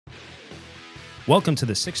Welcome to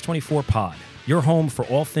the 624 Pod, your home for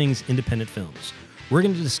all things independent films. We're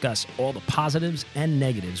going to discuss all the positives and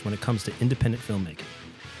negatives when it comes to independent filmmaking.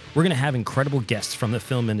 We're going to have incredible guests from the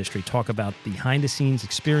film industry talk about behind-the-scenes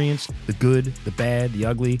experience, the good, the bad, the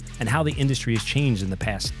ugly, and how the industry has changed in the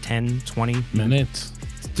past 10, 20 minutes.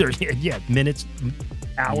 30, minutes,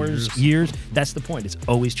 hours, years. That's the point. It's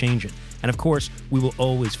always changing. And of course, we will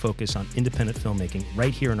always focus on independent filmmaking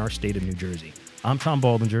right here in our state of New Jersey. I'm Tom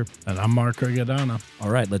Baldinger. And I'm Mark Rigodano. All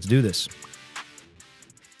right, let's do this.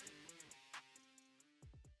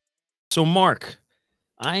 So, Mark,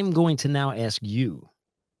 I'm going to now ask you,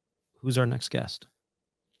 who's our next guest?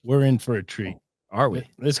 We're in for a treat. Are we?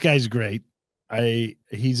 This guy's great.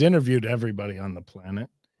 He's interviewed everybody on the planet.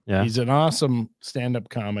 Yeah. He's an awesome stand-up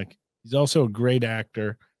comic. He's also a great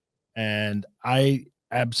actor. And I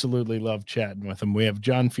absolutely love chatting with him. We have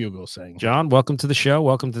John Fugelsang. John, welcome to the show.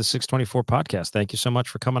 Welcome to the 624 podcast. Thank you so much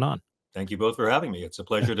for coming on. Thank you both for having me. It's a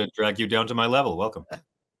pleasure to drag you down to my level. Welcome.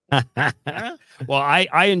 Well,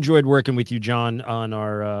 I enjoyed working with you, John, on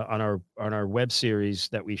our web series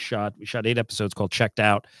that we shot. We shot 8 episodes called Checked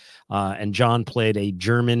Out, and John played a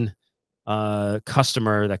German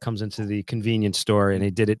customer that comes into the convenience store, and he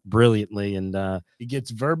did it brilliantly. And he gets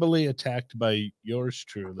verbally attacked by yours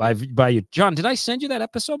truly. By you, John. Did I send you that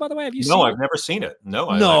episode? By the way, have you? No, seen I've never seen it. No,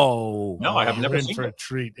 I have never seen for it. A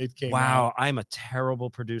treat. It came. Wow, out. I'm a terrible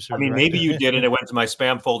producer. I mean, maybe you did, and it went to my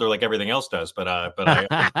spam folder like everything else does. But I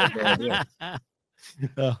have no idea.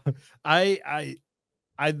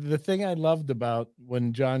 The thing I loved about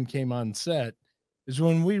when John came on set is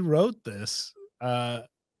when we wrote this.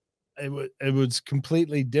 It was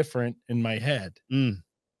completely different in my head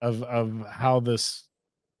of how this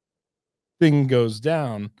thing goes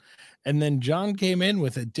down. And then John came in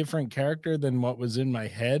with a different character than what was in my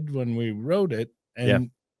head when we wrote it. And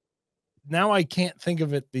now I can't think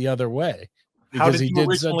of it the other way. How did you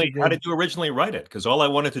originally write it? Because all I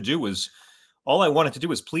wanted to do was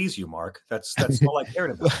please you, Mark. That's all I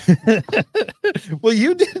cared about. Well,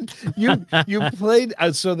 you did. You played.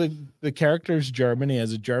 So the character's German. He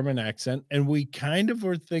has a German accent, and we kind of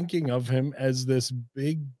were thinking of him as this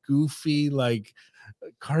big, goofy, like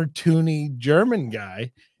cartoony German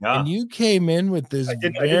guy. Yeah. And you came in with this. I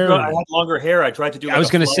had longer hair. I tried to do. I was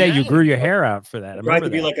going to say you grew your hair out for that. I tried to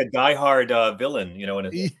be like a diehard villain,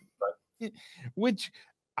 which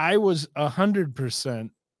I was 100%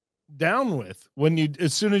 down with.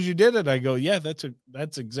 As soon as you did it, I go, yeah,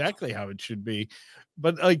 that's exactly how it should be.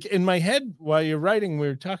 But like in my head while you're writing, we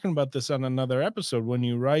were talking about this on another episode, when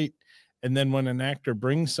you write and then when an actor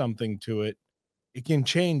brings something to it, it can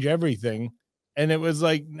change everything. And it was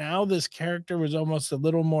like, now this character was almost a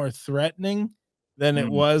little more threatening than it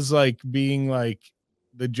was like being like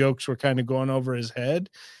the jokes were kind of going over his head.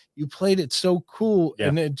 You played it so cool.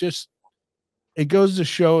 And it goes to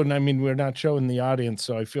show, and I mean, we're not showing the audience,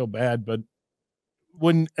 so I feel bad, but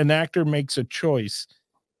when an actor makes a choice,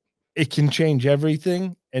 it can change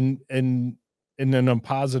everything and in a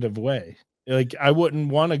positive way. Like, I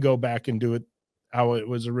wouldn't want to go back and do it how it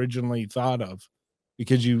was originally thought of,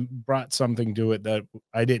 because you brought something to it that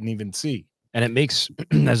I didn't even see. And it makes,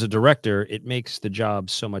 as a director, it makes the job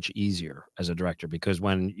so much easier as a director, because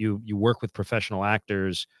when you work with professional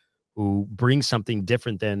actors who bring something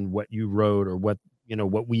different than what you wrote or what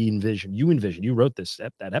we envisioned. You wrote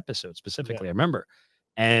that episode specifically, I remember.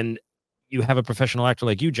 And you have a professional actor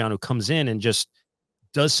like you, John, who comes in and just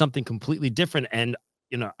does something completely different. And,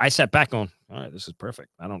 I sat back going, all right, this is perfect.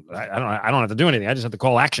 I don't have to do anything. I just have to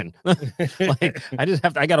call action. Like,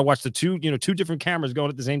 I got to watch the two different cameras going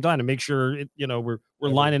at the same time to make sure we're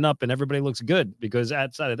lining up and everybody looks good, because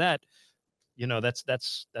outside of that,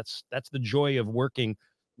 that's the joy of working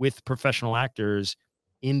with professional actors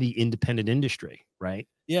in the independent industry, right?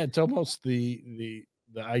 Yeah, it's almost the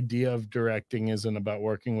idea of directing isn't about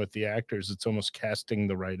working with the actors. It's almost casting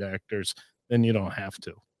the right actors. Then you don't have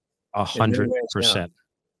to. 100%.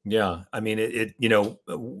 Yeah. I mean,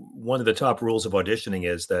 one of the top rules of auditioning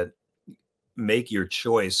is that make your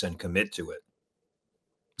choice and commit to it.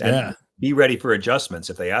 And be ready for adjustments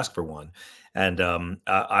if they ask for one. And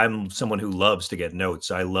I'm someone who loves to get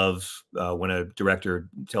notes. I love when a director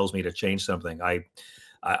tells me to change something. I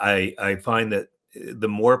find that the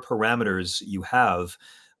more parameters you have,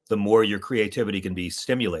 the more your creativity can be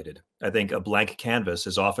stimulated. I think a blank canvas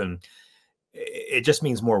is often, it just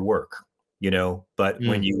means more work, but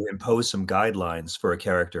when you impose some guidelines for a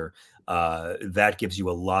character, that gives you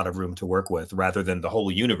a lot of room to work with, rather than the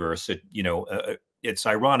whole universe. It's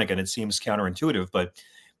ironic and it seems counterintuitive, but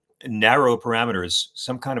narrow parameters,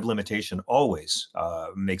 some kind of limitation always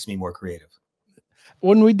makes me more creative.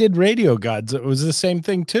 when we did Radio Gods, it was the same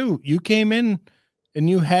thing too. You came in and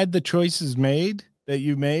you had the choices made that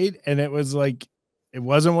you made, and it was like it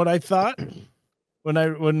wasn't what I thought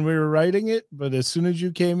when we were writing it, but as soon as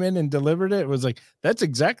you came in and delivered it, it was like that's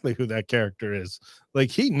exactly who that character is.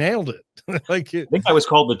 Like he nailed it. Like I think I was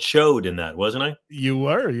called the Chode in that, wasn't I? you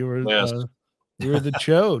were Yes. you were the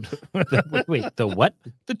chode. Wait, the what?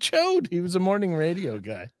 The chode. He was a morning radio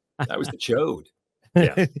guy. I was the Chode.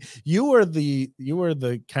 Yeah. you were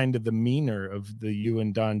the kind of the meaner of the you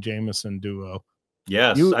and Don Jameson duo.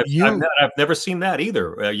 Yes, I've never seen that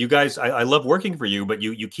either. You guys, I love working for you, but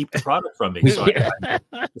you keep the product from me. So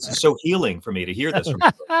this is so healing for me to hear this from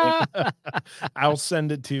you. I'll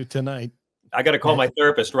send it to you tonight. I got to call my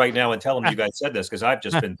therapist right now and tell him you guys said this because I've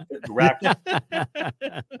just been racked.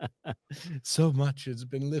 So much has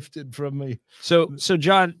been lifted from me. So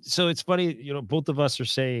John, so it's funny, you know, both of us are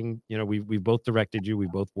saying, you know, we both directed you, we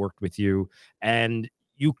both worked with you, and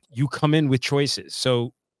you come in with choices.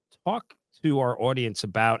 So talk to our audience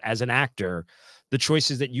about, as an actor, the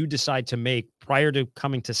choices that you decide to make prior to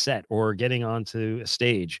coming to set or getting onto a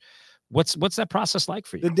stage. What's that process like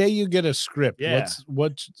for you? The day you get a script, Yeah.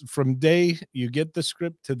 what's from day you get the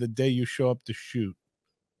script to the day you show up to shoot.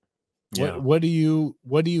 Yeah. What do you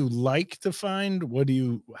like to find?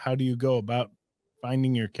 How do you go about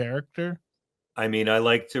finding your character? I mean, I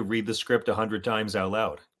like to read the script 100 times out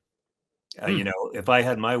loud. You know, if I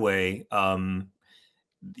had my way,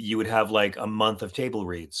 you would have like a month of table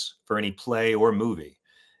reads for any play or movie.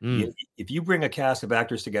 If you bring a cast of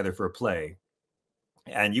actors together for a play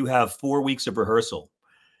and you have 4 weeks of rehearsal,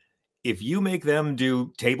 if you make them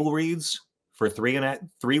do table reads for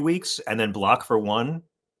 3 weeks and then block for 1,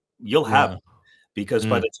 you'll have it. Because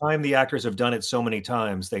by the time the actors have done it so many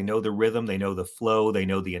times, they know the rhythm, they know the flow, they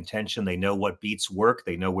know the intention, they know what beats work,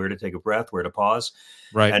 they know where to take a breath, where to pause.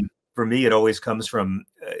 Right. And for me, it always comes from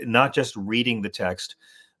not just reading the text,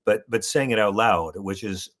 but saying it out loud, which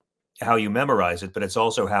is how you memorize it, but it's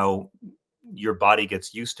also how your body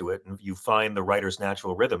gets used to it and you find the writer's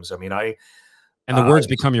natural rhythms. I mean, and the words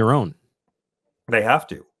become your own. They have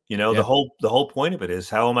to. You know, Yeah. the whole point of it is,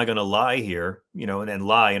 how am I going to lie here, you know, and then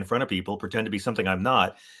lie in front of people, pretend to be something I'm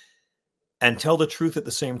not, and tell the truth at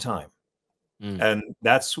the same time. And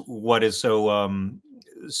that's what is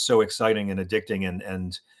so exciting and addicting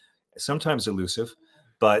and sometimes elusive.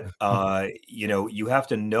 But you know, you have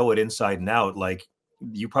to know it inside and out. Like,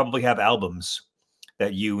 you probably have albums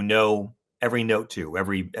that you know every note to,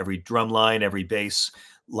 every drum line, every bass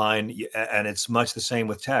line, and it's much the same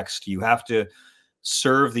with text. You have to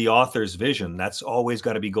serve the author's vision. That's always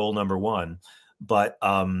got to be goal number one. But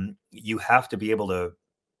you have to be able to,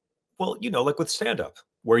 well, you know, like with stand-up,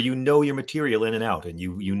 where you know your material in and out, and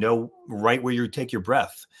you know right where you take your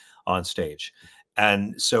breath on stage.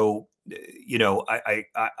 And so, you know,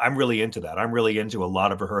 I'm really into that. I'm really into a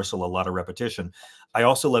lot of rehearsal, a lot of repetition. I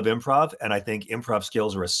also love improv, and I think improv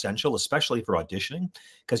skills are essential, especially for auditioning,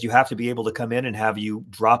 because you have to be able to come in and have you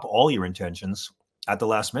drop all your intentions at the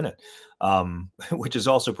last minute, which is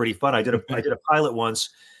also pretty fun. I did a pilot once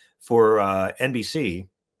for NBC,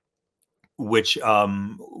 which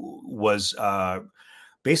was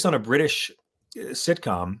based on a British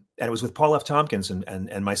sitcom, and it was with Paul F. Tompkins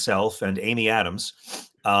and myself and Amy Adams.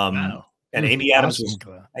 Wow. And Amy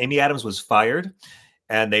Adams was fired,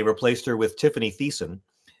 and they replaced her with Tiffany Thiessen.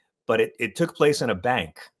 But it took place in a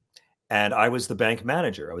bank, and I was the bank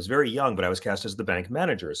manager. I was very young, but I was cast as the bank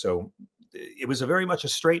manager. So it was very much a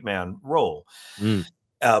straight man role.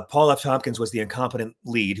 Paul F. Tompkins was the incompetent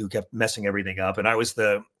lead who kept messing everything up, and I was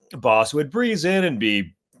the boss who would breeze in and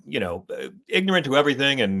be, you know, ignorant to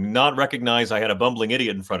everything and not recognize I had a bumbling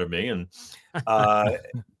idiot in front of me. And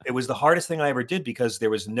it was the hardest thing I ever did, because there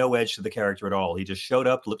was no edge to the character at all. He just showed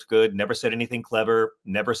up, looked good, never said anything clever,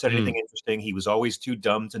 never said anything interesting. He was always too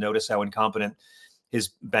dumb to notice how incompetent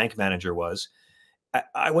his bank manager was.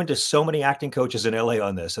 I went to so many acting coaches in LA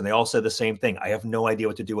on this, and they all said the same thing. I have no idea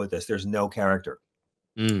what to do with this. There's no character.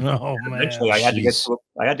 Oh, man. Eventually, I had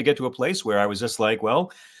to get to a place where I was just like,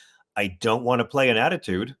 well, I don't want to play an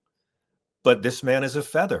attitude, but this man is a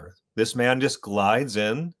feather. This man just glides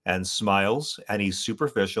in and smiles, and he's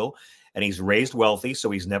superficial, and he's raised wealthy, so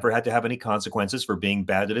he's never had to have any consequences for being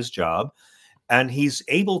bad at his job. And he's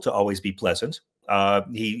able to always be pleasant.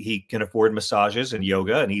 He can afford massages and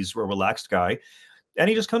yoga, and he's a relaxed guy. And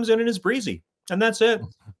he just comes in and is breezy, and that's it.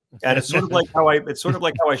 And it's sort of like how I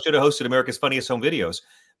should have hosted America's Funniest Home Videos,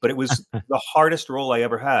 but it was the hardest role I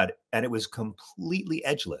ever had, and it was completely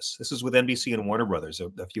edgeless. This is with NBC and Warner Brothers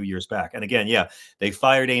a few years back. And again, yeah, they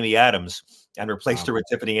fired Amy Adams and replaced her with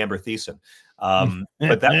Tiffany Amber Thiessen.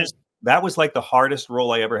 But that was like the hardest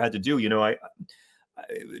role I ever had to do. You know,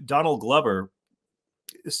 Donald Glover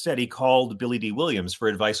said he called Billy D. Williams for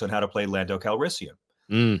advice on how to play Lando Calrissian.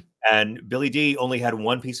 Mm. And Billy D only had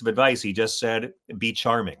one piece of advice. He just said, be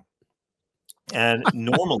charming. And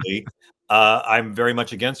normally, I'm very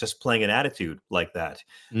much against just playing an attitude like that.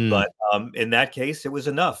 Mm. But in that case, it was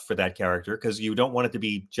enough for that character because you don't want it to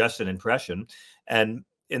be just an impression. And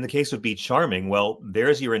in the case of be charming, well,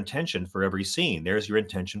 there's your intention for every scene. There's your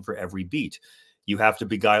intention for every beat. You have to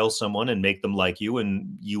beguile someone and make them like you,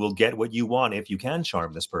 and you will get what you want if you can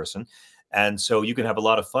charm this person. And so you can have a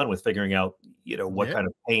lot of fun with figuring out, what Yeah. kind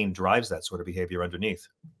of pain drives that sort of behavior underneath.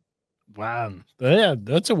 Wow. Yeah,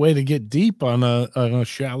 that's a way to get deep on a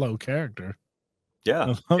shallow character. Yeah, I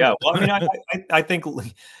love yeah. it. Well, I mean, I think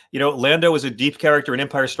Lando was a deep character in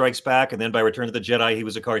Empire Strikes Back, and then by Return of the Jedi, he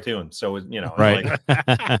was a cartoon. So it's Right.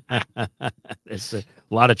 like, There's a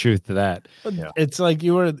lot of truth to that. Yeah. It's like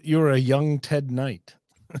you were a young Ted Knight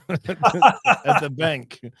at the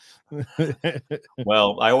bank.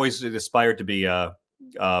 well, I always aspired to be.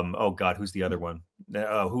 Oh God, who's the other one?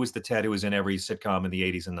 Who was the Ted who was in every sitcom in the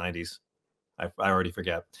 80s and 90s? I already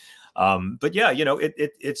forget. But yeah,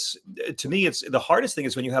 it's to me, it's the hardest thing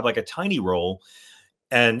is when you have like a tiny role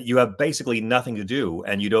and you have basically nothing to do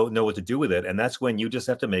and you don't know what to do with it. And that's when you just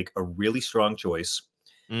have to make a really strong choice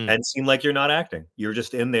Mm. and seem like you're not acting. You're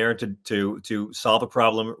just in there to solve a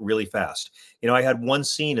problem really fast. I had one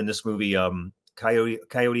scene in this movie,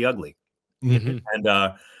 Coyote Ugly, Mhm. and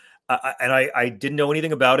I didn't know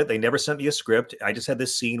anything about it. They never sent me a script. I just had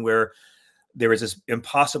this scene where there is this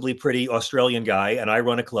impossibly pretty Australian guy, and I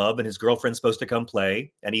run a club, and his girlfriend's supposed to come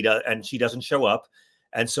play, and she doesn't show up,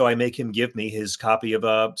 and so I make him give me his copy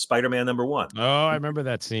of Spider-Man #1. Oh, I remember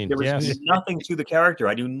that scene. There was Yes. nothing to the character.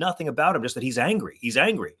 I knew nothing about him, just that he's angry. He's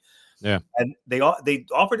angry. Yeah. And they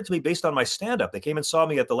offered it to me based on my stand-up. They came and saw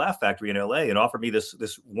me at the Laugh Factory in LA and offered me this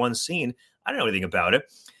one scene. I didn't know anything about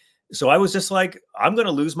it. So I was just like, I'm going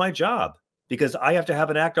to lose my job because I have to have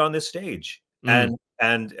an act on this stage. Mm.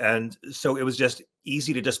 And so it was just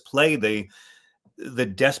easy to just play the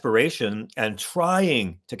desperation and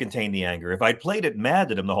trying to contain the anger. If I'd played it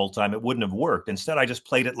mad at him the whole time, it wouldn't have worked. Instead, I just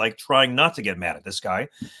played it like trying not to get mad at this guy.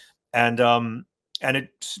 And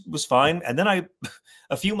it was fine. And then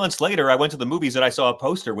a few months later, I went to the movies and I saw a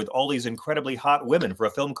poster with all these incredibly hot women for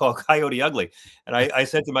a film called Coyote Ugly. And I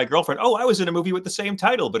said to my girlfriend, "Oh, I was in a movie with the same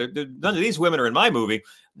title, but none of these women are in my movie."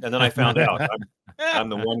 And then I found out I'm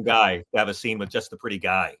the one guy to have a scene with just the pretty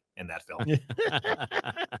guy in that film.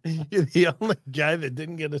 You're the only guy that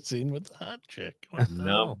didn't get a scene with the hot chick. What the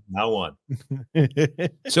No, not one. hell?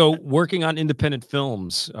 So working on independent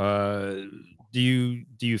films, do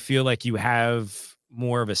you feel like you have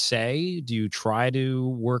more of a say? Do you try to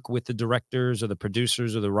work with the directors or the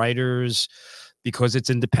producers or the writers because it's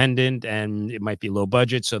independent and it might be low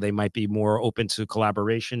budget, so they might be more open to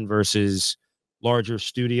collaboration versus larger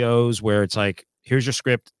studios where it's like, here's your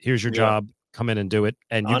script, here's your Yeah. job, come in and do it,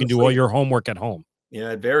 and you can do all Honestly, your homework at home.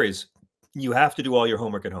 yeah, it varies. You have to do all your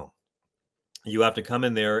homework at home. You have to come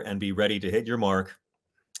in there and be ready to hit your mark,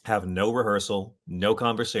 have no rehearsal, no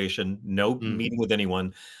conversation, no Mm. meeting with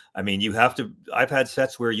anyone. I mean, I've had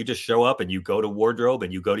sets where you just show up and you go to wardrobe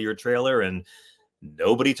and you go to your trailer and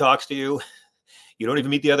nobody talks to you. You don't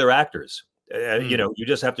even meet the other actors. You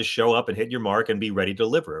just have to show up and hit your mark and be ready to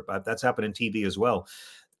deliver. But that's happened in TV as well.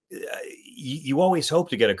 You always hope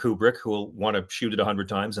to get a Kubrick who will want to shoot it 100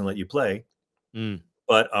 times and let you play. Mm.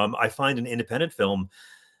 But I find an independent film,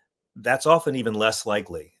 that's often even less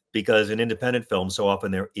likely because in independent films, so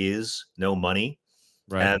often there is no money.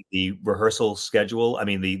 Right. And the rehearsal schedule, I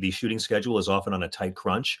mean, the shooting schedule is often on a tight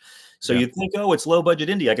crunch. So Yeah. you think, oh, it's low budget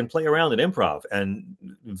indie. I can play around at improv. And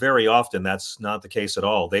very often that's not the case at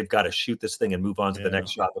all. They've got to shoot this thing and move on to the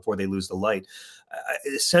next shot before they lose the light.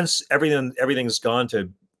 Since everything's gone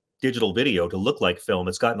to digital video to look like film,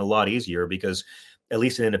 it's gotten a lot easier because at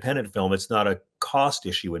least in independent film, it's not a cost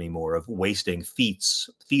issue anymore of wasting feet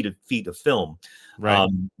of film. Right.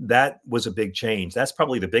 That was a big change. That's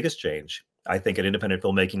probably the biggest change, I think, in independent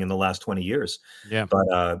filmmaking in the last 20 years. Yeah.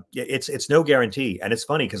 But it's no guarantee. And it's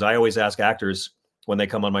funny because I always ask actors when they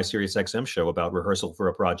come on my Sirius XM show about rehearsal for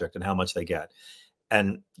a project and how much they get.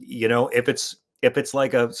 And, if it's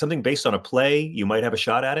like something based on a play, you might have a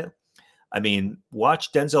shot at it. I mean,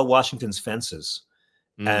 watch Denzel Washington's Fences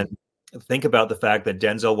and think about the fact that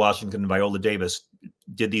Denzel Washington and Viola Davis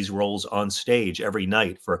did these roles on stage every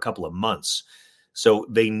night for a couple of months. So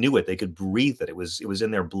they knew it. They could breathe it. It was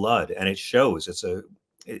in their blood, and it shows.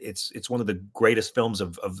 It's one of the greatest films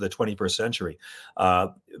of the 21st century,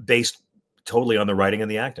 based totally on the writing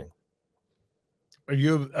and the acting. Are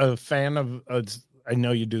you a fan of? I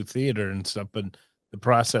know you do theater and stuff, but the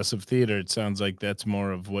process of theater. It sounds like that's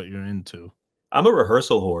more of what you're into. I'm a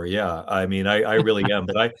rehearsal whore. Yeah. I mean, I really am,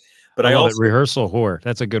 but I I love it. also, Rehearsal whore.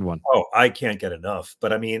 That's a good one. oh, I can't get enough.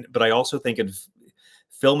 But I mean, but I also think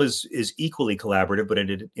film is equally collaborative, but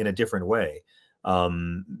in a different way.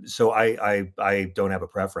 So I don't have a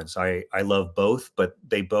preference. I love both, but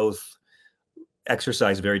they both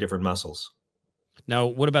exercise very different muscles. Now,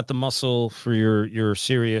 what about the muscle for your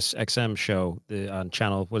Sirius XM show on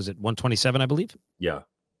channel? Was it 127, I believe? Yeah.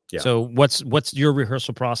 Yeah. So what's your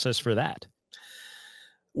rehearsal process for that?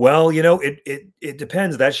 Well, it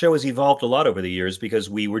depends. That show has evolved a lot over the years because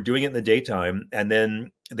we were doing it in the daytime, and then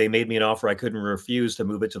they made me an offer I couldn't refuse to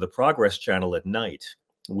move it to the Progress channel at night,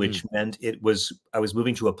 Mm, which meant I was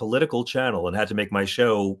moving to a political channel and had to make my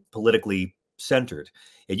show politically centered.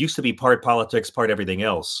 It used to be part politics, part everything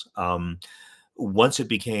else. Once it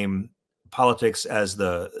became politics as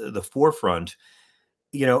the forefront,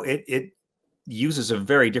 it uses a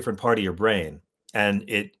very different part of your brain, and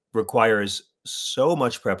it requires so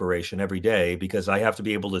much preparation every day because I have to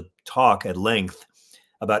be able to talk at length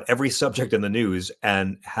about every subject in the news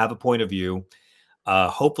and have a point of view,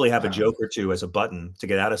 hopefully have a joke or two as a button to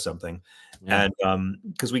get out of something. yeah. And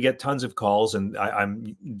because we get tons of calls and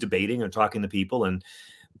I'm debating and talking to people, and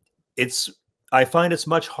it's I find it's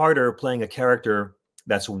much harder playing a character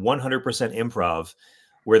that's 100% improv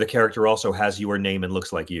where the character also has your name and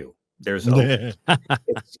looks like you. There's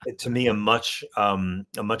to me a much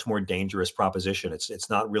more dangerous proposition. It's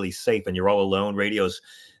not really safe, and you're all alone. Radio's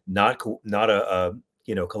not a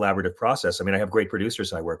collaborative process. I mean, I have great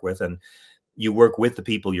producers I work with, and you work with the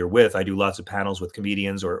people you're with. I do lots of panels with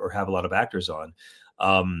comedians or have a lot of actors on.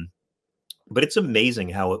 But it's amazing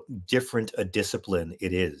how different a discipline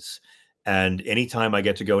it is. And anytime I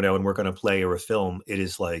get to go now and work on a play or a film,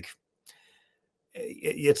 it's like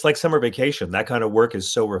summer vacation. That kind of work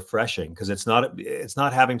is so refreshing because it's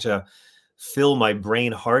not having to fill my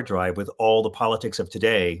brain hard drive with all the politics of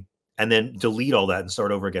today and then delete all that and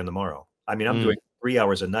start over again tomorrow. I mean, I'm Mm, doing 3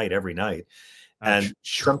 hours a night every night, and ouch.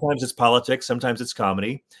 sometimes it's politics, sometimes it's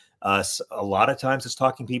comedy. A lot of times it's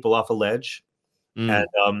talking people off a ledge, Mm,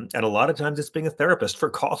 and a lot of times it's being a therapist for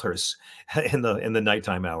callers in the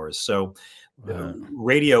nighttime hours. So Uh,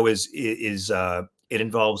 radio it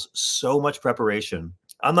involves so much preparation.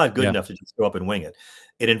 I'm not good yeah. enough to just go up and wing it.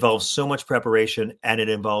 It involves so much preparation and it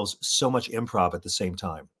involves so much improv at the same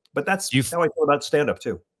time. But that's Do you how I feel about stand up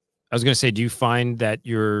too. I was gonna say, do you find that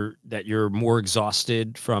you're more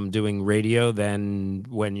exhausted from doing radio than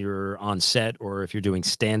when you're on set, or if you're doing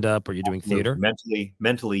stand up or you're doing Absolutely. theater?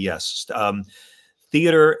 Mentally, yes.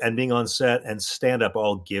 Theater and being on set and stand up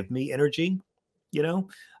all give me energy, you know.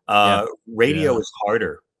 Yeah. Radio yeah, is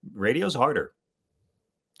harder. Radio's harder.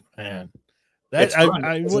 man. It's That fun.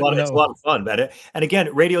 I It's a wouldn't lot. It's a know. lot of fun. But and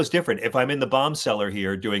again, radio is different. If I'm in the bomb cellar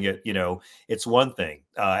here doing it, it's one thing.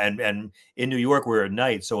 And in New York, we're at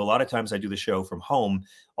night, so a lot of times I do the show from home.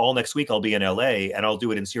 All next week, I'll be in LA, and I'll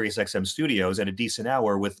do it in Sirius XM studios at a decent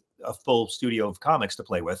hour with a full studio of comics to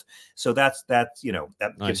play with. So that gives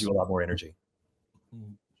Nice. you a lot more energy.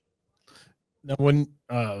 Now,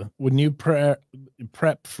 when you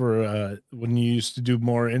prep for when you used to do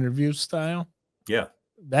more interview style, Yeah.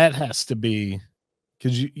 that has to be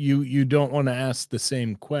because you don't want to ask the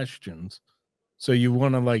same questions, so you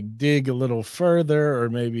want to like dig a little further or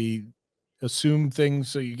maybe assume things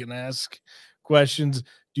so you can ask questions.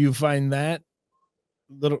 Do you find that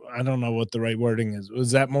little? I don't know what the right wording is.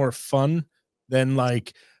 Was that more fun than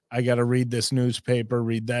like I got to read this newspaper,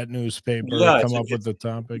 read that newspaper, Yeah, come up with the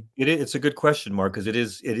topic? it's a good question, Mark, because it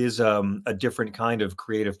is a different kind of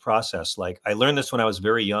creative process. Like I learned this when I was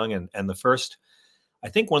very young, and I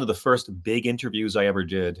think one of the first big interviews I ever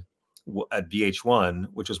did at VH1,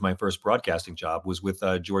 which was my first broadcasting job, was with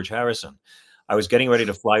George Harrison. I was getting ready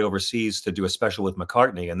to fly overseas to do a special with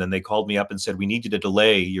McCartney, and then they called me up and said, "We need you to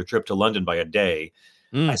delay your trip to London by a day."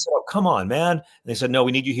 I Mm, said, "Oh, come on, man!" And they said, "No,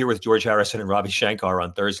 we need you here with George Harrison and Ravi Shankar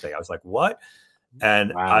on Thursday." I was like, "What?"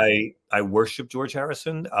 And wow. I worship George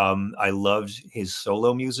Harrison. I loved his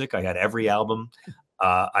solo music. I had every album.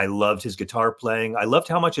 I loved his guitar playing. I loved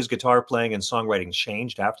how much his guitar playing and songwriting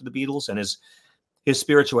changed after the Beatles, and his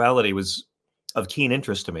spirituality was of keen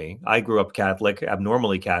interest to me. I grew up Catholic,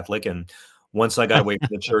 abnormally Catholic, and once I got away from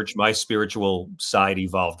the church, my spiritual side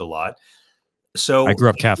evolved a lot. I So grew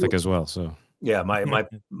up Catholic as well, so yeah,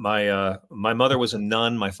 my mother was a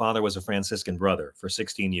nun. My father was a Franciscan brother for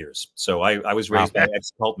 16 years. So I was wow. raised by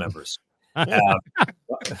ex-cult members. Uh,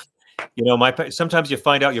 sometimes you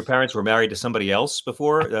find out your parents were married to somebody else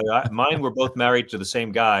before. Mine were both married to the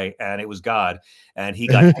same guy, and it was God, and he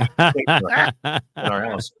got in our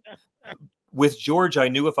house. With George, I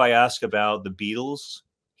knew if I asked about the Beatles,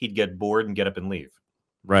 he'd get bored and get up and leave.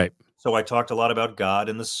 Right. So I talked a lot about God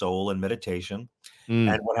and the soul and meditation and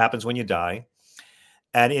Mm. what happens when you die.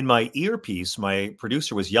 And in my earpiece, my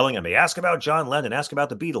producer was yelling at me, ask about John Lennon, ask about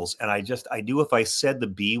the Beatles. And I knew if I said the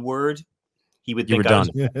B word, he would You were think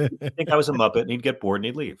I was done. a Muppet and he'd get bored and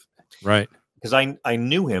he'd leave. Right. Because I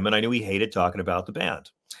knew him and I knew he hated talking about the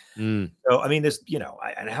band. Mm. So, I mean, this,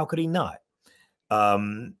 and how could he not?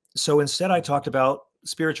 So instead, I talked about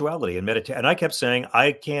spirituality and meditation. And I kept saying,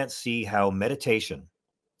 I can't see how meditation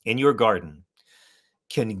in your garden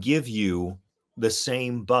can give you the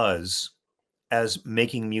same buzz as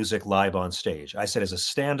making music live on stage. I said, as a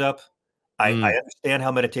stand up, I Mm. understand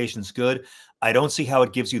how meditation's good. I don't see how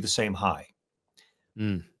it gives you the same high.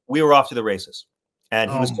 Mm. We were off to the races. And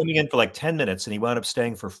he was Um, coming in for like 10 minutes and he wound up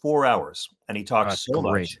staying for 4 hours. And he talked That's so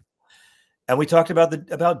much. great. And we talked about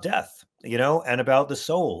death, and about the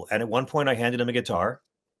soul. And at one point I handed him a guitar.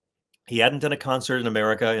 He hadn't done a concert in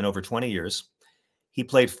America in over 20 years. He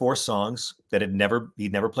played 4 songs that he'd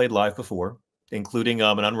never played live before, including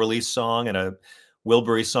an unreleased song and a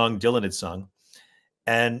Wilbury song Dylan had sung.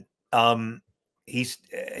 And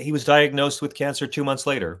he was diagnosed with cancer 2 months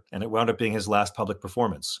later, and it wound up being his last public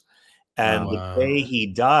performance. And Wow. the wow. day he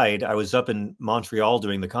died, I was up in Montreal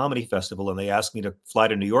doing the comedy festival, and they asked me to fly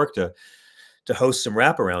to New York to host some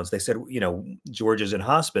wraparounds. They said, George is in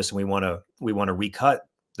hospice, and we want to recut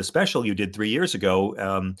the special you did 3 years ago,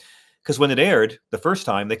 because when it aired the first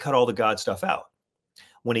time, they cut all the God stuff out.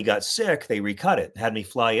 When he got sick, they recut it, had me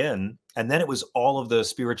fly in, and then it was all of the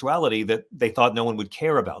spirituality that they thought no one would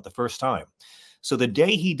care about the first time. So the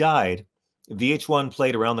day he died, VH1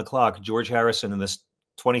 played around the clock George Harrison and this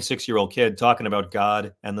 26-year-old kid talking about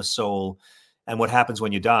God and the soul and what happens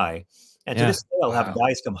when you die. And to Yeah. this day, I'll have Wow.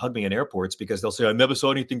 guys come hug me in airports because they'll say, I never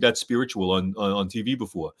saw anything that spiritual on TV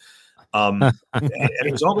before. And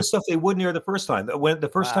it was all the stuff they wouldn't hear the first time. When the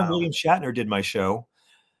first time Wow. William Shatner did my show,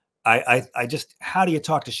 I just, how do you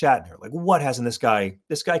talk to Shatner? Like, what hasn't this guy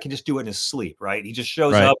can just do it in his sleep, right? He just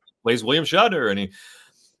shows Right. up, plays William Shatner.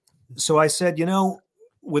 So I said,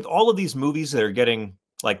 with all of these movies that are getting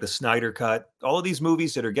like the Snyder cut, all of these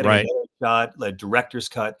movies that are getting Right. another shot, like director's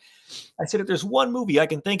cut, I said, if there's one movie I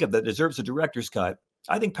can think of that deserves a director's cut,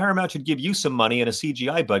 I think Paramount should give you some money and a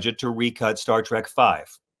CGI budget to recut Star Trek V.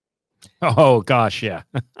 Oh gosh, yeah.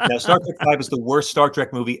 Now, Star Trek V is the worst Star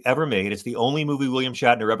Trek movie ever made. It's the only movie William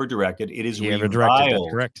Shatner ever directed. It is He ever directed. That's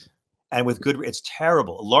reviled, correct. and with good, it's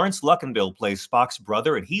terrible. Lawrence Luckinbill plays Spock's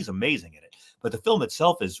brother, and he's amazing in it. But the film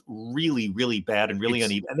itself is really, really bad and really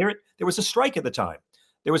uneven. And there was a strike at the time.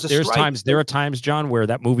 There was a strike. There are times, John, where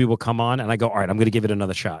that movie will come on and I go, all right, I'm going to give it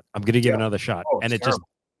another shot. I'm going to give it another shot. Oh, And it's it just, terrible.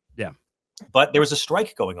 yeah. But there was a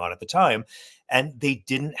strike going on at the time, and they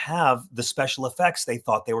didn't have the special effects they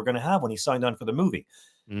thought they were going to have when he signed on for the movie.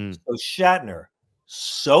 Mm. So Shatner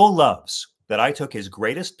so loves that I took his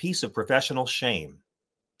greatest piece of professional shame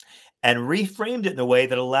and reframed it in a way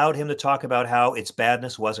that allowed him to talk about how its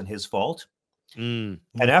badness wasn't his fault. Mm.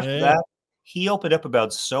 And after Yeah. that, he opened up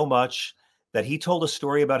about so much that he told a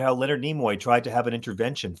story about how Leonard Nimoy tried to have an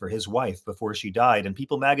intervention for his wife before she died, and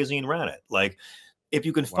People magazine ran it. Like, if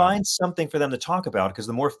you can Wow. find something for them to talk about, because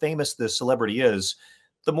the more famous the celebrity is,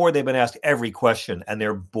 the more they've been asked every question and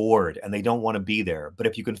they're bored and they don't want to be there. But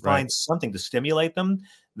if you can Right. find something to stimulate them,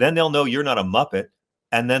 then they'll know you're not a Muppet,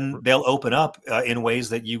 and then they'll open up in ways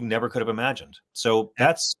that you never could have imagined. So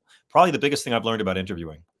that's probably the biggest thing I've learned about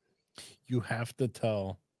interviewing. You have to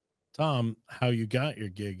tell Tom how you got your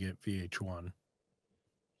gig at VH1.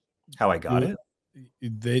 How I got it?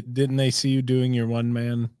 Didn't they see you doing your one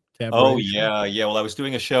man cabaret? Oh show? yeah. Well, I was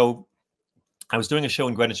doing a show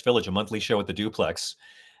in Greenwich Village, a monthly show at the Duplex,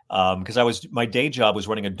 because my day job was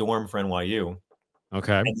running a dorm for NYU,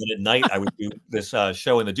 Okay. and then at night I would do this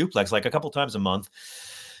show in the Duplex like a couple times a month,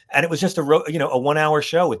 and it was just a 1-hour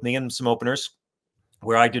show with me and some openers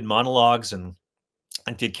where I did monologues and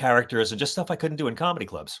did characters and just stuff I couldn't do in comedy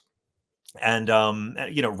clubs, and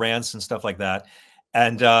rants and stuff like that.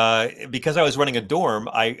 And because I was running a dorm,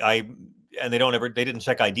 and they didn't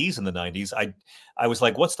check IDs in the 90s. I was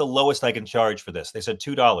like, what's the lowest I can charge for this? They said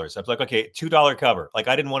 $2. I was like, okay, $2 cover. Like,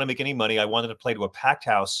 I didn't want to make any money. I wanted to play to a packed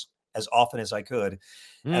house as often as I could.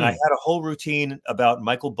 And I Mm. had a whole routine about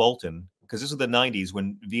Michael Bolton, because this was the 90s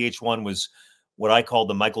when VH1 was what I called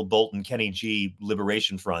the Michael Bolton Kenny G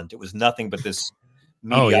Liberation Front. It was nothing but this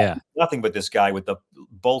Oh, yeah. nothing but this guy with the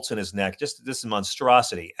bolts in his neck. Just this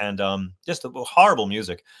monstrosity, and just horrible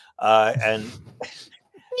music. And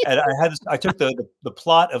I took the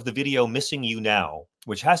plot of the video "Missing You Now,"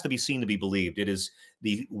 which has to be seen to be believed. It is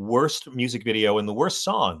the worst music video and the worst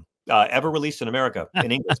song ever released in America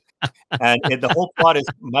in English. And the whole plot is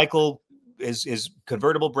Michael his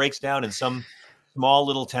convertible breaks down in some small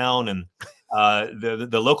little town, and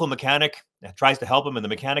the local mechanic tries to help him, and the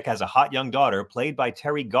mechanic has a hot young daughter played by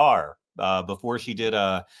Terry Garr before she did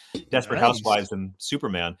Desperate Nice. Housewives and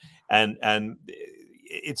Superman, and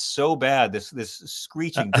it's so bad, this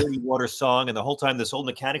screeching dirty water song, and the whole time this old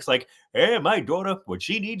mechanic's like, "Hey, my daughter, what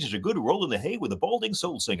she needs is a good roll in the hay with a balding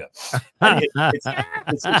soul singer." And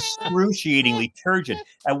it's excruciatingly turgid.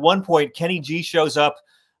 At one point, Kenny G shows up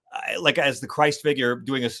like as the Christ figure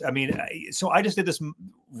doing this. I mean, so I just did this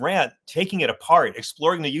rant, taking it apart,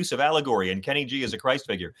 exploring the use of allegory and Kenny G as a Christ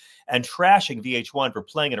figure, and trashing VH1 for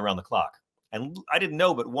playing it around the clock. And I didn't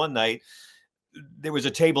know, but one night there was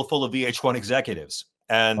a table full of VH1 executives,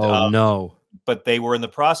 and Oh no. but they were in the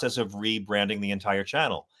process of rebranding the entire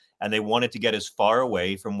channel, and they wanted to get as far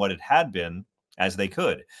away from what it had been as they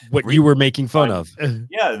could. What you were making fun of.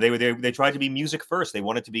 Yeah, they tried to be music first. They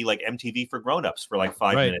wanted to be like MTV for grown-ups for like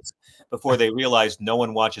 5 Right. minutes before they realized no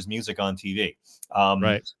one watches music on TV.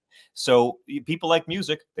 Right. So people like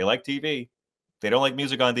music, they like TV. They don't like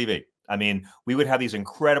music on TV. I mean, we would have these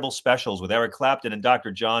incredible specials with Eric Clapton and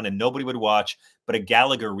Dr. John, and nobody would watch, but a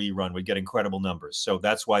Gallagher rerun would get incredible numbers. So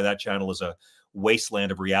that's why that channel is a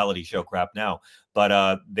wasteland of reality show crap now.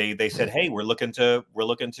 But they said, hey, we're looking to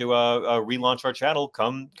relaunch our channel.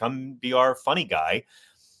 Come be our funny guy.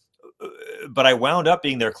 But I wound up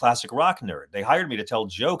being their classic rock nerd. They hired me to tell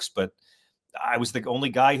jokes, but I was the only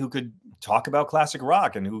guy who could talk about classic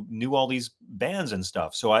rock and who knew all these bands and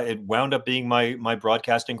stuff. So it wound up being my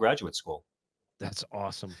broadcasting graduate school. That's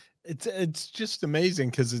awesome. It's just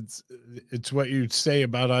amazing because it's what you say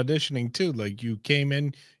about auditioning too. Like you came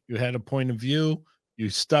in, you had a point of view, you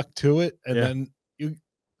stuck to it, and Yeah. then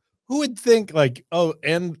who would think like, oh,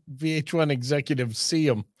 and VH1 executives see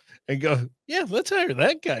him and go, yeah, let's hire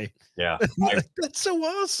that guy. Yeah, That's so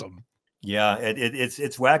awesome. Yeah,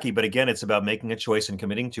 it's wacky, but again, it's about making a choice and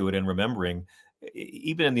committing to it and remembering,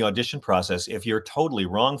 even in the audition process, if you're totally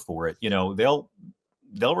wrong for it, they'll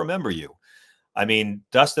remember you. I mean,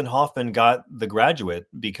 Dustin Hoffman got The Graduate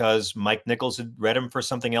because Mike Nichols had read him for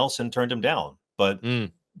something else and turned him down, but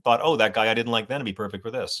thought, oh, that guy I didn't like then would be perfect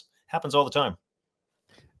for this. Happens all the time.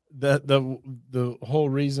 The whole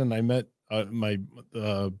reason I met my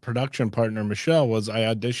production partner Michelle was I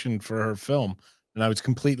auditioned for her film, and I was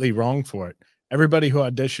completely wrong for it. Everybody who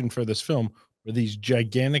auditioned for this film were these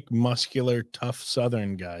gigantic, muscular, tough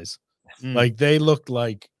Southern guys. Like they looked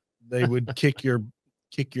like they would kick your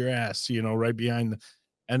ass, right behind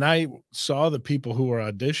and I saw the people who were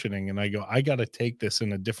auditioning, and I go, I got to take this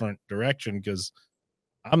in a different direction because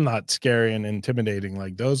I'm not scary and intimidating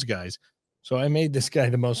like those guys. So I made this guy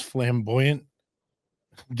the most flamboyant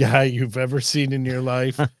guy you've ever seen in your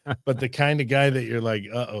life, but the kind of guy that you're like,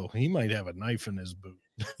 uh-oh, he might have a knife in his boot.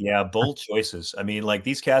 Yeah, bold choices. I mean, like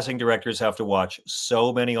these casting directors have to watch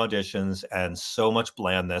so many auditions and so much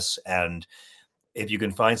blandness. And if you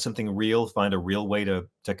can find something real, find a real way to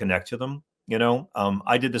connect to them.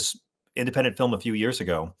 I did this independent film a few years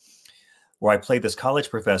ago where I played this college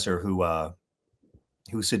professor who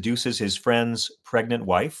seduces his friend's pregnant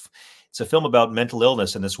wife. It's a film about mental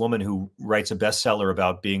illness and this woman who writes a bestseller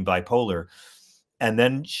about being bipolar. And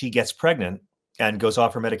then she gets pregnant and goes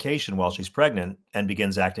off her medication while she's pregnant and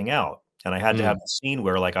begins acting out. And I had to have the scene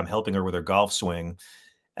where like I'm helping her with her golf swing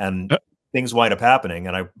and things wind up happening.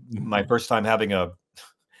 And my first time having a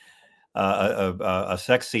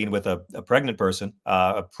sex scene with a pregnant person,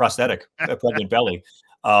 a prosthetic, a pregnant belly.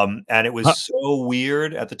 And it was so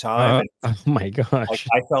weird at the time. Oh my gosh.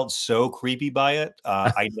 I felt so creepy by it.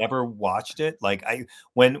 I never watched it. Like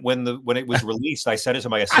when it was released, I sent it to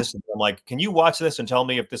my assistant. I'm like, can you watch this and tell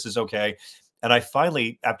me if this is okay? And I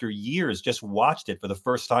finally, after years, just watched it for the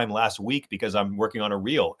first time last week because I'm working on a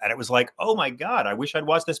reel. And it was like, oh my God, I wish I'd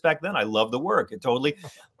watched this back then. I love the work. It totally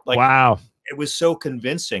wow. It was so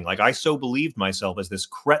convincing. Like I so believed myself as this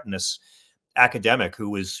cretinous academic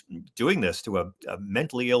who was doing this to a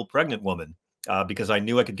mentally ill pregnant woman because I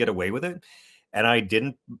knew I could get away with it. And I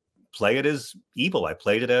didn't play it as evil. I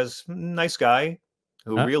played it as nice guy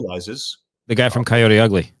who realizes the guy from Coyote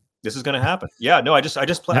Ugly. This is going to happen. Yeah, no, I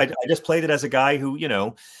just played it as a guy who,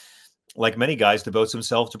 like many guys, devotes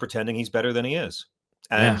himself to pretending he's better than he is.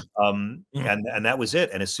 And and that was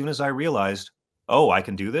it. And as soon as I realized, oh, I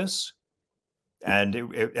can do this, and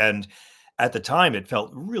and at the time it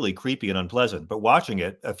felt really creepy and unpleasant. But watching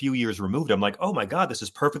it a few years removed, I'm like, oh my God, this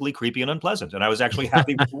is perfectly creepy and unpleasant. And I was actually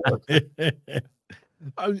happy with the work.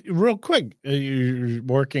 Real quick, you're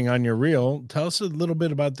working on your reel. Tell us a little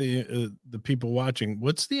bit about the people watching.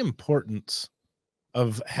 What's the importance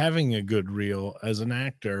of having a good reel as an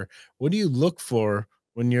actor? What do you look for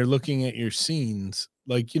when you're looking at your scenes?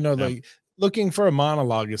 Like, Yeah. like looking for a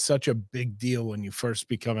monologue is such a big deal when you first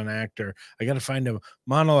become an actor. I got to find a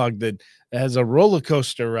monologue that has a roller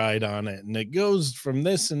coaster ride on it and it goes from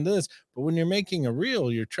this and this. But when you're making a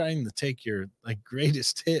reel, you're trying to take your like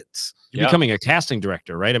greatest hits. You're Yeah. becoming a casting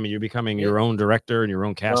director, right? I mean, you're becoming Yeah. your own director and your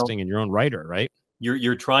own Well, casting and your own writer, right?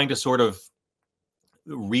 you're trying to sort of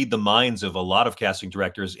read the minds of a lot of casting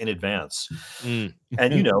directors in advance. Mm.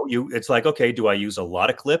 And it's like, okay, do I use a lot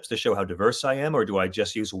of clips to show how diverse I am, or do I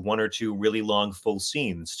just use one or two really long full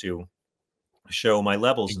scenes to show my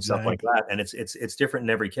levels and stuff like Exactly. that? And it's different in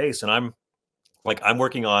every case. And I'm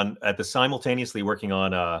working on simultaneously working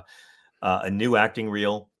on a new acting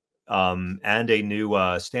reel, and a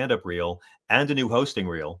new stand-up reel, and a new hosting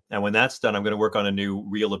reel. And when that's done, I'm going to work on a new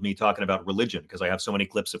reel of me talking about religion, because I have so many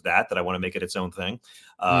clips of that I want to make it its own thing.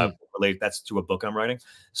 Related, that's to a book I'm writing.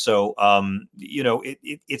 So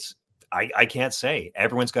it's I can't say.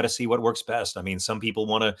 Everyone's got to see what works best. I mean, some people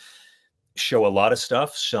want to show a lot of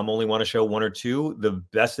stuff. Some only want to show one or two. The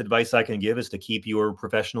best advice I can give is to keep your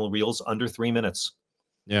professional reels under 3 minutes.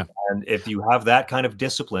 Yeah. And if you have that kind of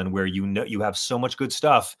discipline where you have so much good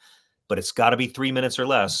stuff, but it's got to be 3 minutes or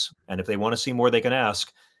less, and if they want to see more, they can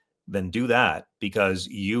ask, then do that, because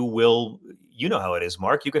you know how it is,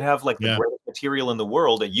 Mark. You can have like the Yeah. greatest material in the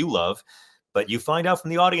world that you love, but you find out from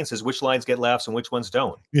the audiences which lines get laughs and which ones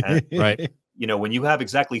don't. And, Right. when you have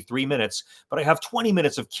exactly 3 minutes, but I have 20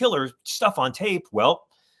 minutes of killer stuff on tape, well,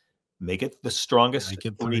 make it the strongest Make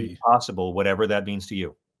it 3 3. possible, whatever that means to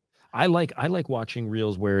you. I like watching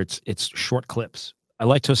reels where it's short clips. I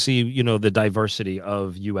like to see, the diversity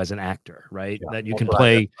of you as an actor, right? Yeah, That you that's can what I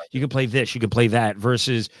play, do. you can play this, you can play that,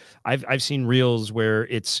 versus I've seen reels where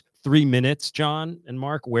it's 3 minutes, John and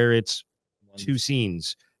Mark, where it's 2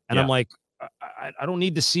 scenes. And Yeah. I'm like, I don't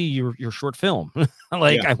need to see your short film.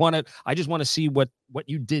 Like, Yeah. I just want to see what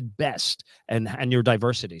you did best and your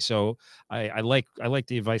diversity. So I like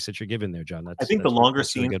the advice that you're giving there, John. I think the That's longer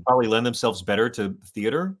that's really scenes good. probably lend themselves better to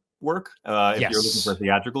theater work, if you're looking for a Yes.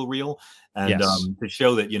 theatrical reel, and Yes. to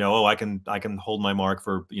show that I can hold my mark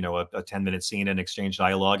for a 10-minute scene and exchange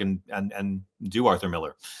dialogue and do Arthur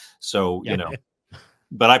Miller. So Yeah.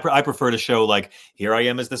 but I prefer to show like, here I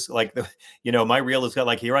am as this, like, my reel has got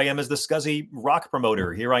like, here I am as the scuzzy rock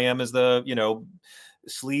promoter, here I am as the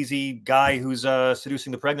sleazy guy who's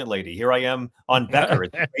seducing the pregnant lady, here I am on Becker,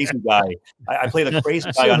 it's the crazy guy. I play the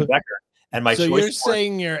crazy guy on Becker. And my So choice you're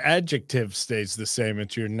saying your adjective stays the same,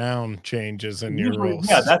 it's your noun changes in your usually, roles.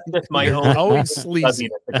 yeah, that's just my You're own always sleazy.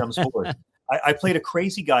 fuzziness that comes forward. I played a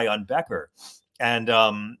crazy guy on Becker, and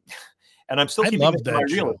I'm still I keeping love this in my that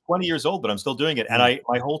reel. show. It's 20 years old, but I'm still doing it. And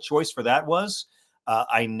my whole choice for that was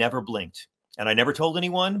I never blinked. And I never told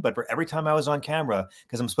anyone, but for every time I was on camera,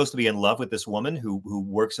 because I'm supposed to be in love with this woman who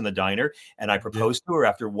works in the diner, and I proposed to her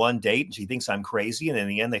after one date, and she thinks I'm crazy, and in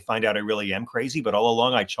the end, they find out I really am crazy. But all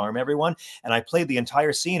along, I charm everyone, and I played the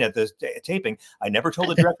entire scene at the taping. I never told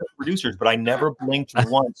the director or producers, but I never blinked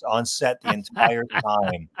once on set the entire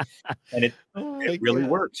time, and it really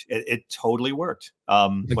worked. It totally worked.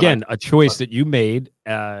 Again, a choice that you made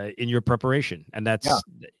in your preparation, and that's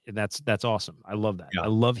awesome. I love that. Yeah. I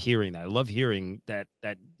love hearing that. I love hearing that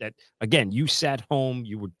again, you sat home,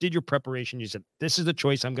 did your preparation, you said, this is the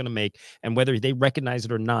choice I'm going to make, and whether they recognize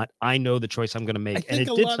it or not, I know the choice I'm going to make, and it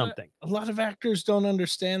did something. A lot of actors don't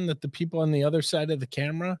understand that the people on the other side of the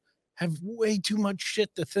camera have way too much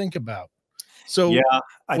shit to think about. So yeah,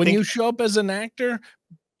 when you show up as an actor,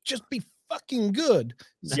 just be fucking good.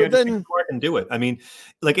 So yeah, then I can do it. I mean,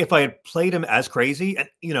 like, if I had played him as crazy, and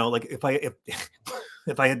like if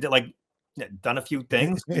I had like done a few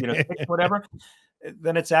things, whatever,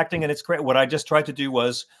 then it's acting and it's great. What I just tried to do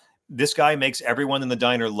was, this guy makes everyone in the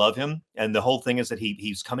diner love him, and the whole thing is that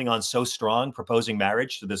he's coming on so strong, proposing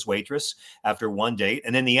marriage to this waitress after one date,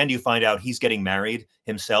 and in the end, you find out he's getting married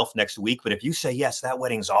himself next week. But if you say yes, that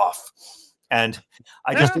wedding's off. And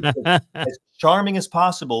I just did it as charming as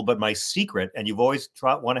possible. But my secret, and you've always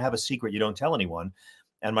want to have a secret you don't tell anyone,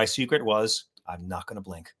 and my secret was, I'm not going to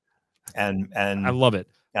blink. And I love it.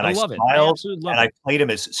 And I I love it. smiled, I absolutely love and it. I played him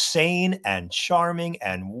as sane and charming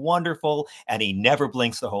and wonderful, and he never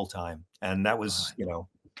blinks the whole time. And that was,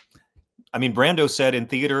 I mean, Brando said in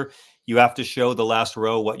theater, you have to show the last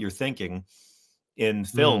row what you're thinking. In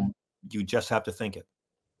film, you just have to think it.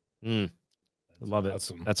 I love it.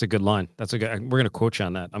 Awesome. That's a good line. We're going to quote you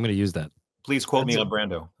on that. I'm going to use that. Please quote me on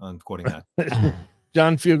Brando on quoting that.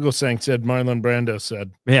 John Fugelsang said, Marlon Brando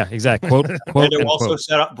said. Yeah, exactly. Quote. Brando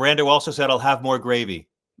also said, I'll have more gravy.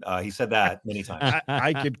 He said that many times.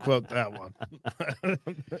 I could quote that one.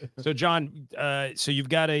 So, John, so you've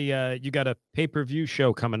got a pay-per-view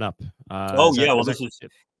show coming up. Oh yeah, well, this is.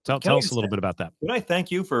 Tell us a little bit about that. Can I thank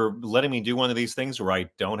you for letting me do one of these things where I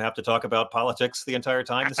don't have to talk about politics the entire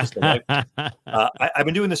time? This is delightful. I've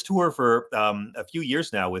been doing this tour for a few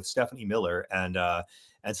years now with Stephanie Miller and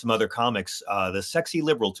some other comics. The Sexy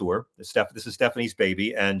Liberal Tour. This is Stephanie's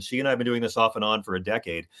baby, and she and I have been doing this off and on for a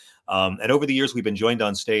decade. And over the years, we've been joined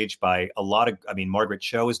on stage by a lot of. I mean, Margaret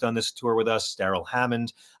Cho has done this tour with us. Daryl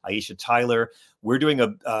Hammond, Aisha Tyler. We're doing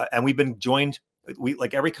and we've been joined. We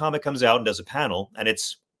like every comic comes out and does a panel, and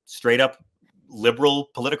it's straight up liberal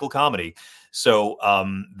political comedy. So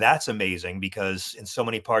that's amazing because in so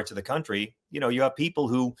many parts of the country, you have people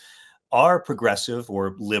who are progressive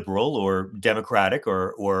or liberal or democratic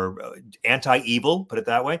or anti-evil, put it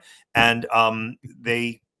that way. And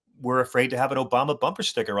they were afraid to have an Obama bumper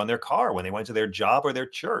sticker on their car when they went to their job or their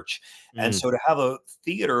church. And so to have a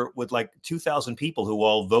theater with like 2,000 people who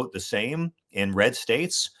all vote the same in red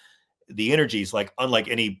states, the energy is like unlike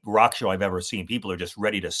any rock show I've ever seen. People are just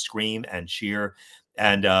ready to scream and cheer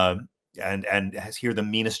and hear the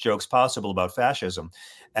meanest jokes possible about fascism.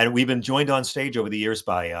 And we've been joined on stage over the years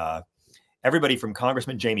by everybody from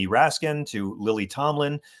Congressman Jamie Raskin to Lily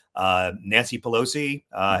Tomlin. Nancy Pelosi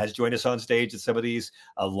has joined us on stage at some of these.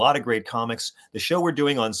 A lot of great comics. The show we're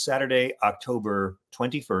doing on Saturday, October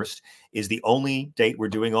 21st, is the only date we're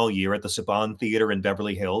doing all year at the Saban Theater in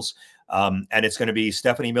Beverly Hills. And it's going to be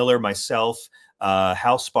Stephanie Miller, myself,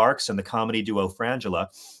 Hal Sparks, and the comedy duo Frangela.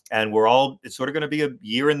 And it's sort of going to be a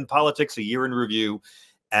year in politics, a year in review.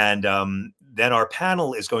 And then our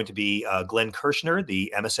panel is going to be Glenn Kirshner,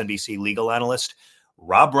 the MSNBC legal analyst.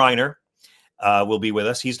 Rob Reiner will be with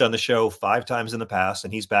us. He's done the show 5 times in the past,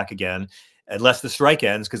 and he's back again, unless the strike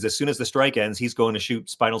ends, because as soon as the strike ends, he's going to shoot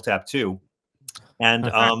Spinal Tap 2.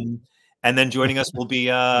 And then joining us will be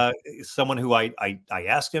someone who I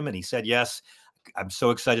asked him, and he said yes. I'm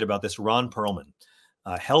so excited about this. Ron Perlman,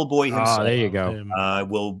 Hellboy himself. Oh, there you go.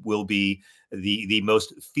 Will be the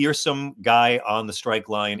most fearsome guy on the strike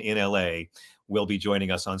line in LA. Will be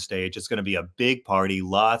joining us on stage. It's going to be a big party,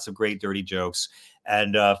 lots of great dirty jokes,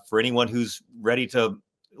 and for anyone who's ready to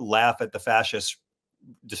laugh at the fascists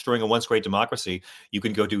destroying a once great democracy, you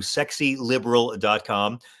can go to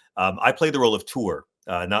sexyliberal.com. I play the role of Tour.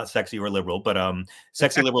 Not sexy or liberal, but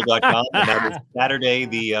sexyliberal.com. And that is Saturday,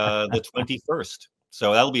 the 21st.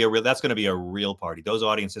 So that's going to be a real party. Those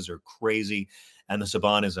audiences are crazy. And the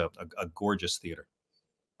Saban is a gorgeous theater.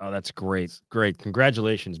 Oh, that's great. Great.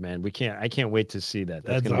 Congratulations, man. I can't wait to see that.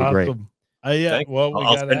 That's going to awesome. be great.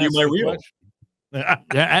 I'll send you my reel.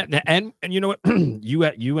 Yeah. And you know what?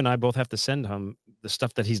 you and I both have to send him the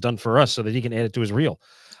stuff that he's done for us so that he can add it to his reel.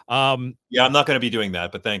 Yeah, I'm not going to be doing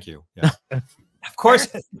that, but thank you. Yeah. Of course.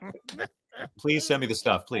 Please send me the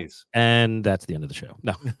stuff, please. And that's the end of the show.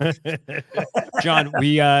 No, John,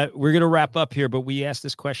 we're going to wrap up here, but we asked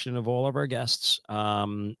this question of all of our guests.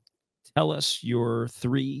 Tell us your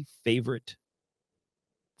 3 favorite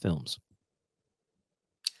films.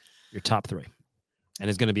 Your top 3, and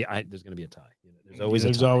it's going to be there's going to be a tie.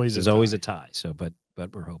 There's always a tie. So, but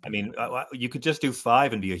we're hoping. I mean, you could just do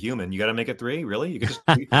 5 and be a human. You got to make it 3, really? You could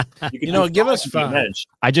just, give us 5.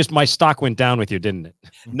 My stock went down with you, didn't it?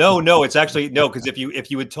 No, it's actually no. Because if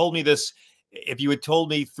you had told me this, if you had told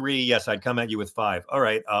me 3, yes, I'd come at you with 5. All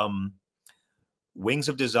right. Wings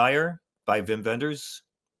of Desire by Wim Wenders.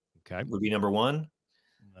 Okay, would be number 1.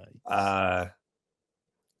 Nice.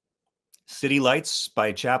 City Lights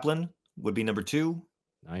by Chaplin would be number 2.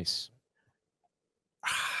 Nice.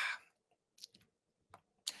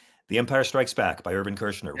 The Empire Strikes Back by Irvin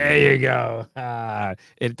Kershner. There you go.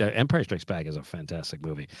 Empire Strikes Back is a fantastic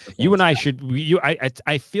movie. You and I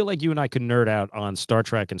I feel like you and I could nerd out on Star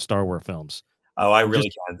Trek and Star Wars films. Oh, I really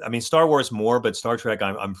can. I mean, Star Wars more, but Star Trek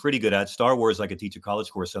I'm pretty good at. Star Wars I could teach a college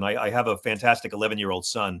course, and I have a fantastic 11-year-old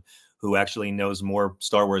son who actually knows more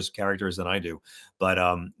Star Wars characters than I do. But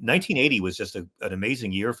 1980 was just an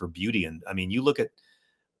amazing year for beauty, and I mean, you look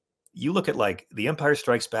at like The Empire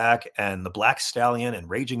Strikes Back and The Black Stallion and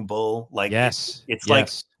Raging Bull. Like it's like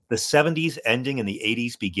the 70s ending and the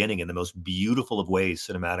 80s beginning in the most beautiful of ways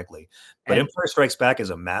cinematically. But Empire Strikes Back is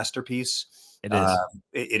a masterpiece. It is.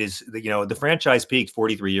 It is. The franchise peaked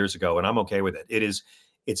 43 years ago, and I'm okay with it.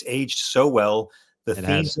 It's aged so well. The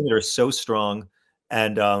themes in it are so strong,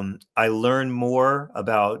 and I learn more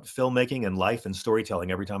about filmmaking and life and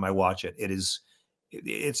storytelling every time I watch it.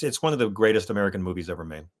 It's one of the greatest American movies ever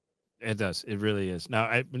made. It does. It really is.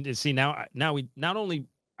 Now, now we not only,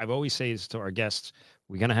 I've always said this to our guests,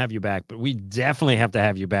 we're going to have you back, but we definitely have to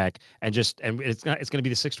have you back. And it's going to be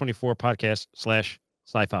the 624 podcast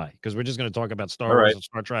Sci-fi, because we're just going to talk about Star All Wars right. and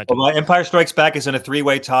Star Trek. Well, my Empire Strikes Back is in a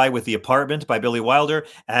 3-way tie with The Apartment by Billy Wilder,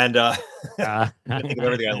 and I think of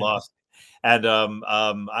everything I lost. And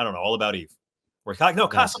I don't know, All About Eve. Or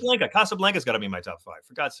Casablanca. Casablanca's got to be in my top 5,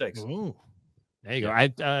 for God's sakes. Ooh. There you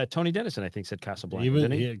go. Tony Dennison, I think, said Casablanca.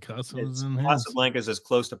 Didn't he? Casablanca is as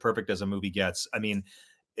close to perfect as a movie gets. I mean,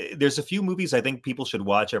 there's a few movies I think people should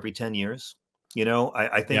watch every 10 years. You know,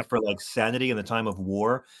 I think for like sanity in the time of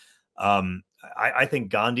war, I think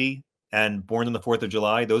Gandhi and Born on the 4th of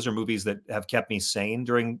July, those are movies that have kept me sane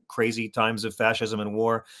during crazy times of fascism and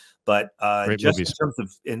war. But just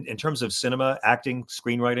in terms of cinema, acting,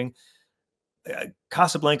 screenwriting,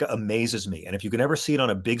 Casablanca amazes me. And if you can ever see it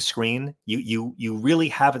on a big screen, you really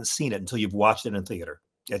haven't seen it until you've watched it in theater.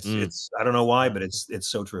 It's I don't know why, but it's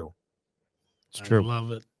so true. It's true. I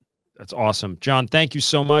love it. That's awesome. John, thank you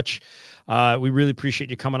so much. We really appreciate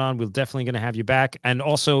you coming on. We're definitely going to have you back. And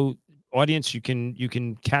also, audience, you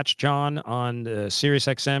can catch John on Sirius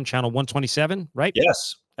XM channel 127, right?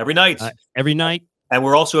 Yes, every night. Every night. And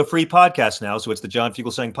we're also a free podcast now. So it's the John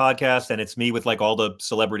Fugelsang podcast, and it's me with like all the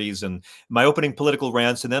celebrities and my opening political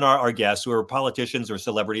rants, and then our guests who are politicians or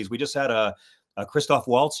celebrities. We just had a Christoph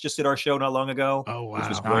Waltz just did our show not long ago. Oh, wow. Which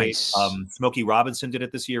was great. Nice. Smokey Robinson did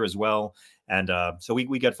it this year as well. And so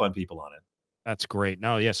we get fun people on it. That's great.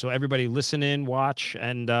 No, yeah. So everybody listen in, watch,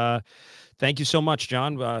 and thank you so much,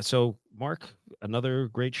 John. So Mark, another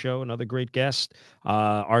great show, another great guest.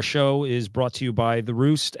 Our show is brought to you by The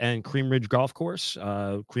Roost and Cream Ridge Golf Course.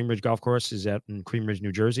 Cream Ridge Golf Course is out in Cream Ridge,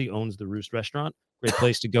 New Jersey, owns The Roost restaurant. Great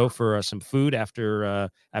place to go for some food after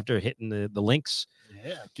hitting the links.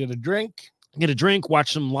 Yeah, get a drink,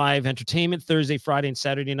 watch some live entertainment Thursday, Friday, and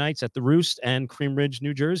Saturday nights at The Roost and Cream Ridge,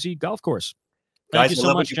 New Jersey Golf Course. Thank you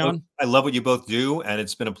so much, John. I love what you both do, and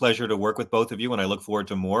it's been a pleasure to work with both of you, and I look forward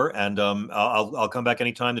to more. And I'll come back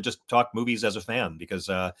anytime to just talk movies as a fan, because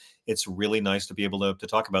it's really nice to be able to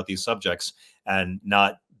talk about these subjects and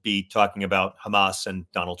not be talking about Hamas and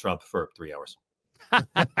Donald Trump for 3 hours.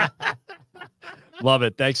 Love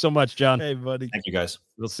it. Thanks so much, John. Hey, buddy. Thank you, guys.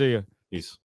 We'll see you. Peace.